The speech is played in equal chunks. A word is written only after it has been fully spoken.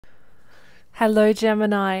Hello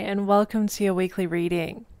Gemini, and welcome to your weekly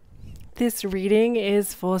reading. This reading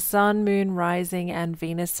is for Sun, Moon, Rising and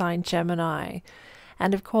Venus sign Gemini.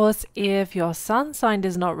 And of course, if your Sun sign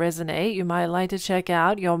does not resonate, you might like to check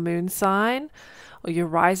out your Moon sign or your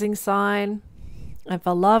Rising sign, and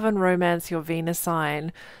for love and romance, your Venus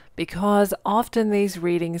sign, because often these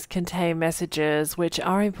readings contain messages which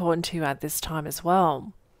are important to you at this time as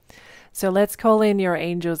well. So let's call in your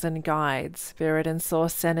angels and guides, spirit and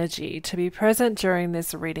source energy to be present during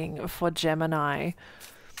this reading for Gemini.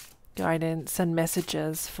 Guidance and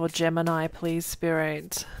messages for Gemini, please,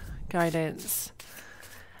 spirit. Guidance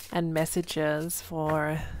and messages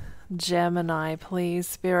for Gemini, please,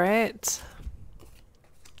 spirit.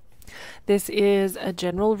 This is a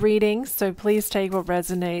general reading, so please take what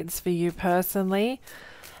resonates for you personally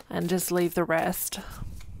and just leave the rest.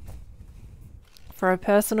 For a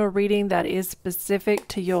personal reading that is specific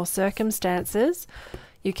to your circumstances,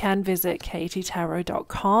 you can visit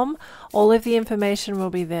katietarot.com. All of the information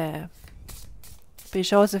will be there. Be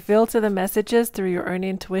sure to filter the messages through your own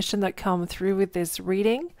intuition that come through with this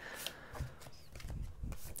reading,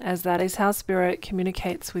 as that is how Spirit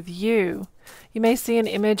communicates with you. You may see an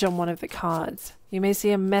image on one of the cards. You may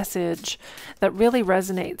see a message that really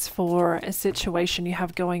resonates for a situation you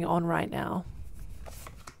have going on right now.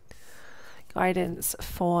 Guidance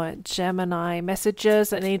for Gemini. Messages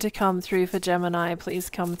that need to come through for Gemini, please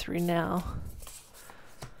come through now.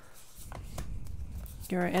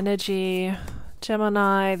 Your energy,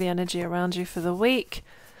 Gemini, the energy around you for the week.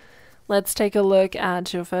 Let's take a look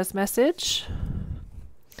at your first message.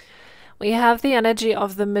 We have the energy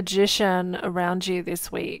of the Magician around you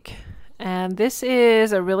this week. And this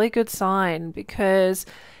is a really good sign because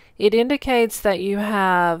it indicates that you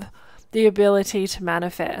have the ability to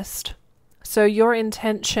manifest. So your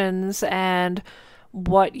intentions and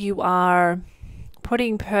what you are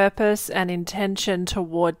putting purpose and intention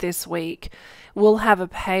toward this week will have a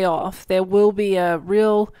payoff. There will be a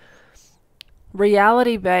real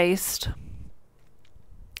reality-based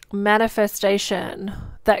manifestation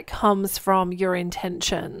that comes from your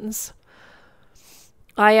intentions.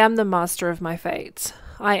 I am the master of my fate.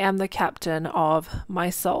 I am the captain of my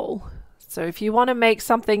soul. So if you want to make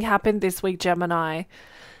something happen this week, Gemini,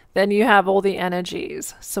 then you have all the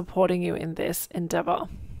energies supporting you in this endeavor.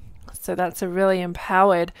 So that's a really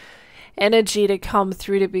empowered energy to come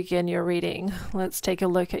through to begin your reading. Let's take a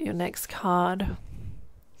look at your next card.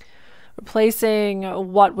 Replacing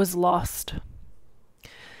what was lost.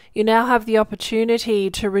 You now have the opportunity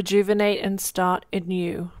to rejuvenate and start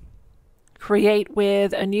anew. Create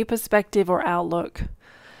with a new perspective or outlook.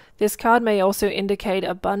 This card may also indicate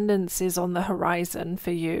abundance is on the horizon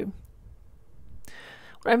for you.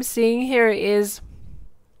 What I'm seeing here is,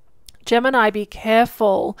 Gemini, be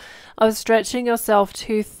careful of stretching yourself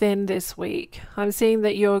too thin this week. I'm seeing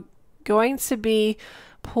that you're going to be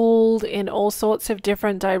pulled in all sorts of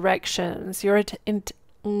different directions. Your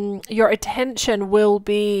attention will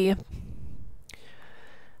be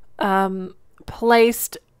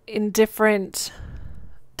placed in different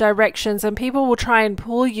directions, and people will try and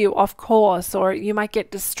pull you off course, or you might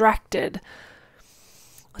get distracted.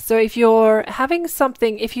 So if you're having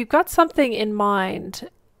something, if you've got something in mind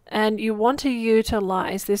and you want to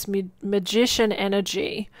utilize this magician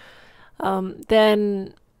energy,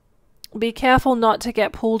 then be careful not to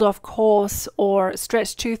get pulled off course or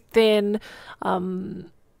stretched too thin.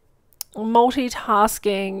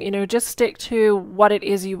 Multitasking, just stick to what it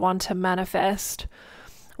is you want to manifest,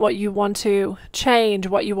 what you want to change,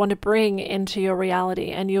 what you want to bring into your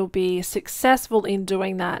reality, and you'll be successful in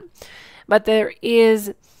doing that. But there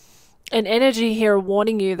is an energy here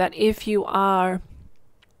warning you that if you are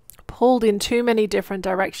pulled in too many different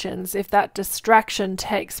directions, if that distraction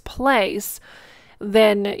takes place,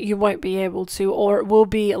 then you won't be able to, or it will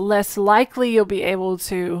be less likely you'll be able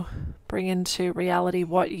to bring into reality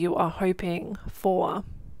what you are hoping for.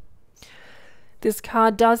 This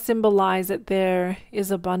card does symbolize that there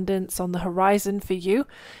is abundance on the horizon for you,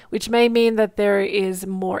 which may mean that there is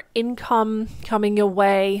more income coming your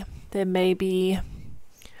way. There may be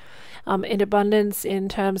an abundance in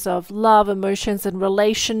terms of love, emotions, and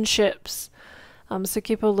relationships. So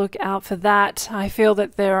keep a look out for that. I feel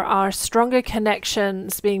that there are stronger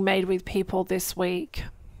connections being made with people this week.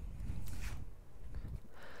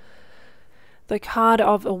 The card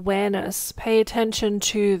of awareness. Pay attention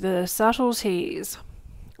to the subtleties.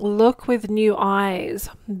 Look with new eyes.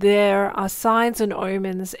 There are signs and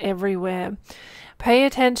omens everywhere. Pay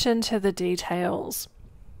attention to the details.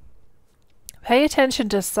 Pay attention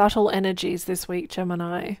to subtle energies this week,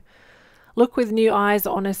 Gemini. Look with new eyes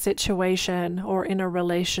on a situation or in a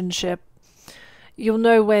relationship. you'll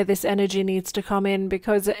know where this energy needs to come in,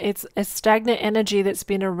 because it's a stagnant energy that's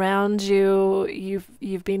been around you.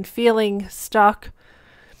 You've been feeling stuck,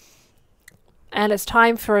 and it's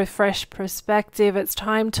time for a fresh perspective. It's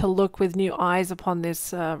time to look with new eyes upon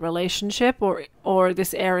this relationship or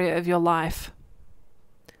this area of your life.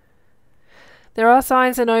 There are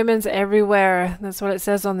signs and omens everywhere. That's what it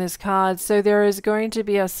says on this card. So there is going to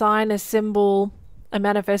be a sign, a symbol, a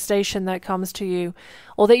manifestation that comes to you,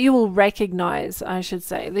 or that you will recognize, I should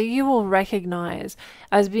say, that you will recognize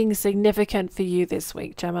as being significant for you this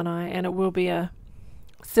week, Gemini. And it will be a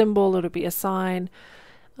symbol, it'll be a sign,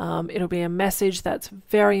 it'll be a message that's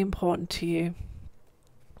very important to you.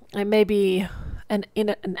 It may be an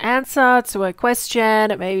answer to a question,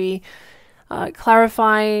 it may be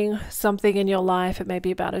clarifying something in your life, it may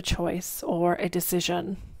be about a choice or a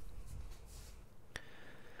decision.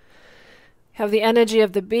 Have the energy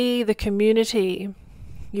of the bee, the community.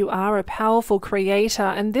 You are a powerful creator.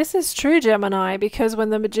 And this is true, Gemini, because when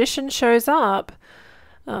the magician shows up,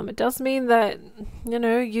 it does mean that,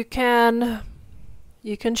 you can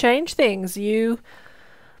change things. You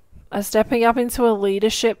are stepping up into a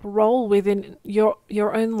leadership role within your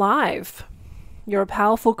own life. You're a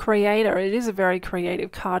powerful creator. It is a very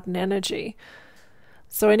creative card and energy.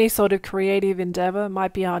 So any sort of creative endeavor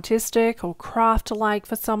might be artistic or craft-like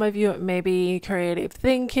for some of you. It may be creative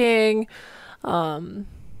thinking. You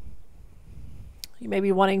may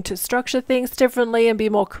be wanting to structure things differently and be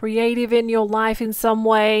more creative in your life in some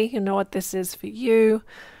way. You know what this is for you.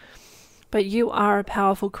 But you are a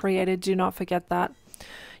powerful creator. Do not forget that.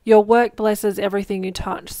 Your work blesses everything you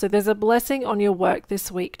touch. So there's a blessing on your work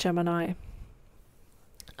this week, Gemini.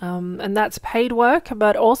 And that's paid work,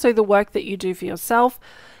 but also the work that you do for yourself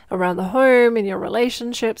around the home, in your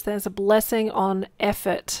relationships. There's a blessing on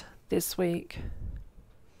effort this week.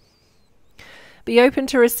 Be open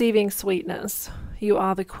to receiving sweetness. You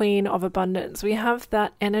are the queen of abundance. We have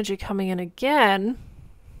that energy coming in again.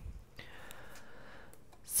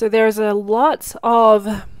 So there's a lot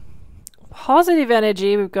of positive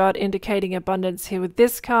energy we've got indicating abundance here with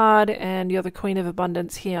this card, and you're the queen of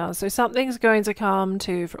abundance here. So something's going to come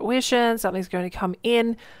to fruition, something's going to come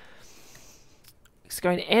in. It's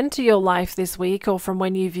going to enter your life this week, or from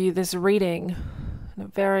when you view this reading, in a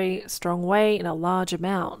very strong way, in a large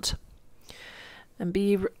amount. And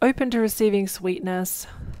be open to receiving sweetness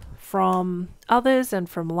from others and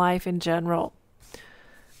from life in general.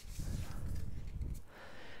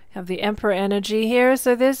 Have the Emperor energy here.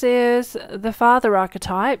 So this is the father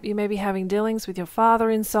archetype. You may be having dealings with your father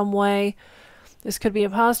in some way. This could be a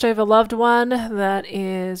passed over loved one that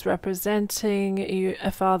is representing you,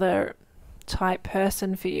 a father type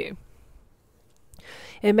person for you.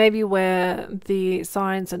 It may be where the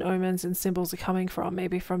signs and omens and symbols are coming from,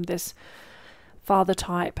 maybe from this father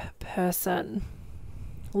type person.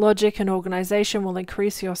 Logic and organization will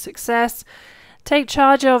increase your success. Take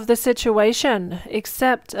charge of the situation.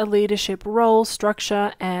 Accept a leadership role,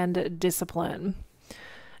 structure, and discipline.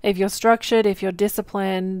 If you're structured, if you're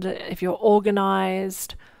disciplined, if you're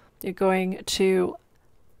organized, you're going to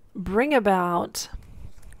bring about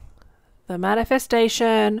the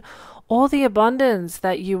manifestation or the abundance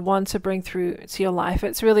that you want to bring through to your life.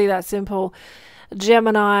 It's really that simple.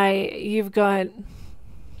 Gemini, you've got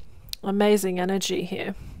amazing energy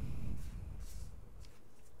here.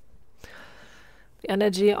 The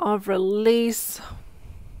energy of release,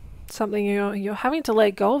 something you're having to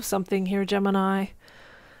let go of something here, Gemini.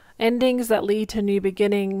 Endings that lead to new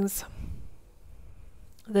beginnings.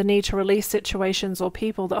 The need to release situations or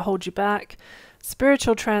people that hold you back.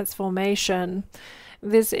 Spiritual transformation.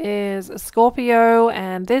 This is a Scorpio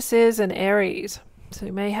and this is an Aries. So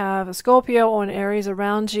you may have a Scorpio or an Aries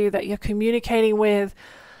around you that you're communicating with.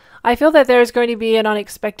 I feel that there is going to be an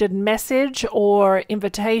unexpected message or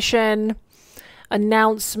invitation,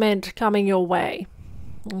 announcement coming your way.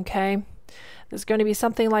 Okay, there's going to be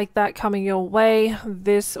something like that coming your way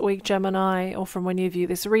this week, Gemini, or from when you view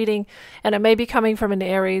this reading, and it may be coming from an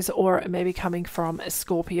Aries or it may be coming from a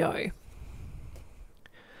Scorpio.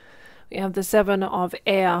 We have the Seven of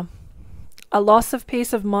Air, a loss of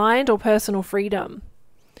peace of mind or personal freedom.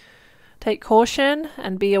 Take caution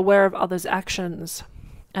and be aware of others' actions.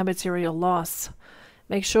 A material loss.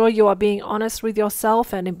 Make sure you are being honest with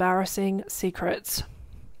yourself and embarrassing secrets.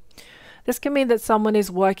 This can mean that someone is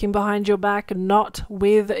working behind your back, not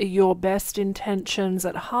with your best intentions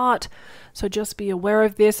at heart. So just be aware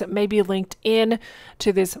of this. It may be linked in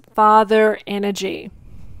to this father energy,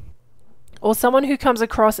 or someone who comes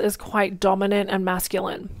across as quite dominant and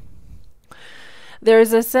masculine. There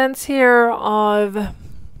is a sense here of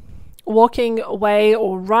walking away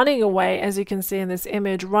or running away, as you can see in this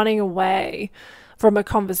image, running away from a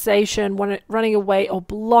conversation, running away or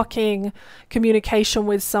blocking communication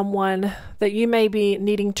with someone, that you may be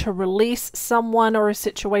needing to release someone or a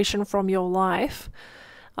situation from your life.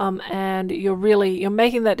 And you're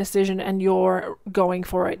making that decision and you're going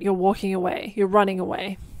for it. You're walking away. You're running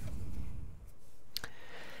away.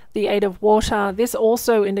 The Eight of Water. This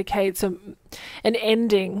also indicates an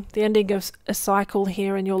ending, the ending of a cycle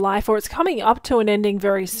here in your life, or it's coming up to an ending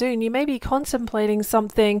very soon. You may be contemplating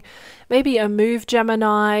something, maybe a move,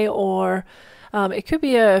 Gemini, or it could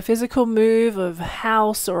be a physical move of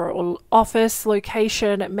house or office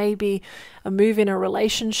location. It may be a move in a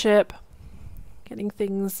relationship, getting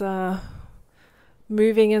things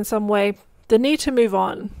moving in some way. The need to move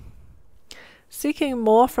on. Seeking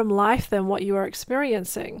more from life than what you are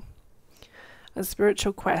experiencing. A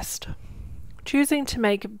spiritual quest. Choosing to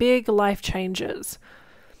make big life changes.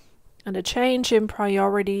 And a change in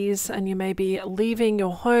priorities, and you may be leaving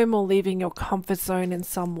your home or leaving your comfort zone in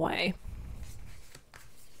some way.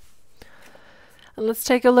 And let's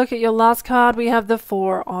take a look at your last card. We have the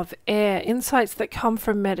Four of Air. Insights that come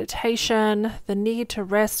from meditation, the need to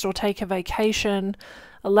rest or take a vacation,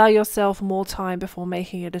 allow yourself more time before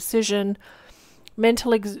making a decision,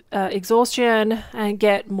 mental exhaustion, and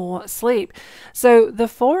get more sleep. So the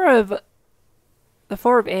Four of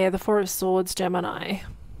Air, the Four of Swords, Gemini.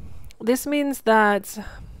 This means that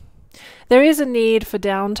there is a need for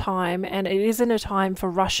downtime, and it isn't a time for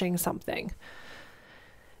rushing something.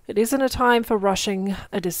 It isn't a time for rushing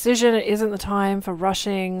a decision. It isn't the time for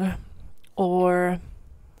rushing or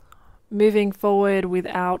moving forward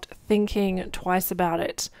without thinking twice about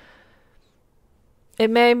it. It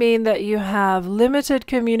may mean that you have limited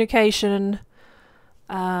communication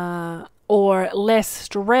or less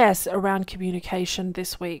stress around communication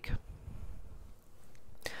this week.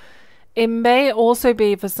 It may also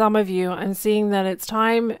be for some of you, I'm seeing that it's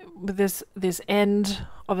time with this end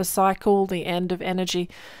of a cycle, the end of energy.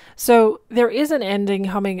 So there is an ending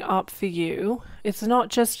coming up for you. It's not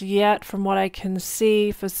just yet, from what I can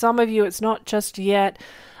see. For some of you, it's not just yet.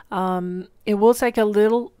 It will take a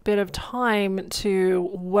little bit of time to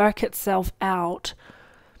work itself out.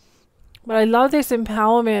 But I love this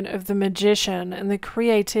empowerment of the Magician and the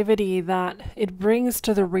creativity that it brings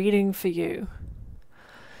to the reading for you.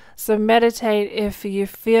 So meditate if you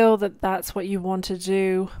feel that that's what you want to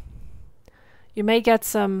do. You may get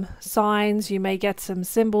some signs, you may get some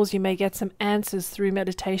symbols, you may get some answers through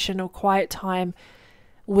meditation or quiet time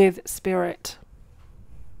with Spirit.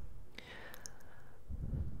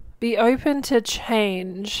 Be open to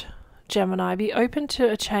change, Gemini. Be open to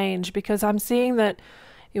a change, because I'm seeing that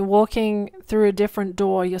you're walking through a different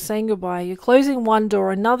door. You're saying goodbye. You're closing one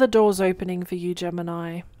door. Another door's opening for you,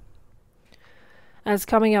 Gemini. And it's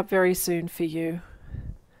coming up very soon for you.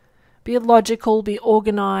 Be logical, be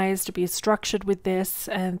organized, be structured with this,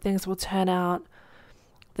 and things will turn out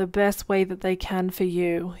the best way that they can for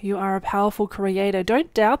you. You are a powerful creator.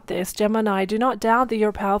 Don't doubt this, Gemini. Do not doubt that you're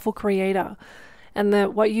a powerful creator, and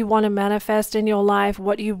that what you want to manifest in your life,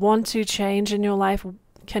 what you want to change in your life,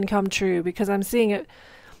 can come true, because I'm seeing it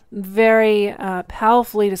very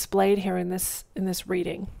powerfully displayed here in this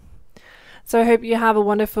reading. So I hope you have a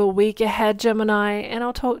wonderful week ahead, Gemini, and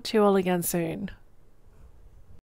I'll talk to you all again soon.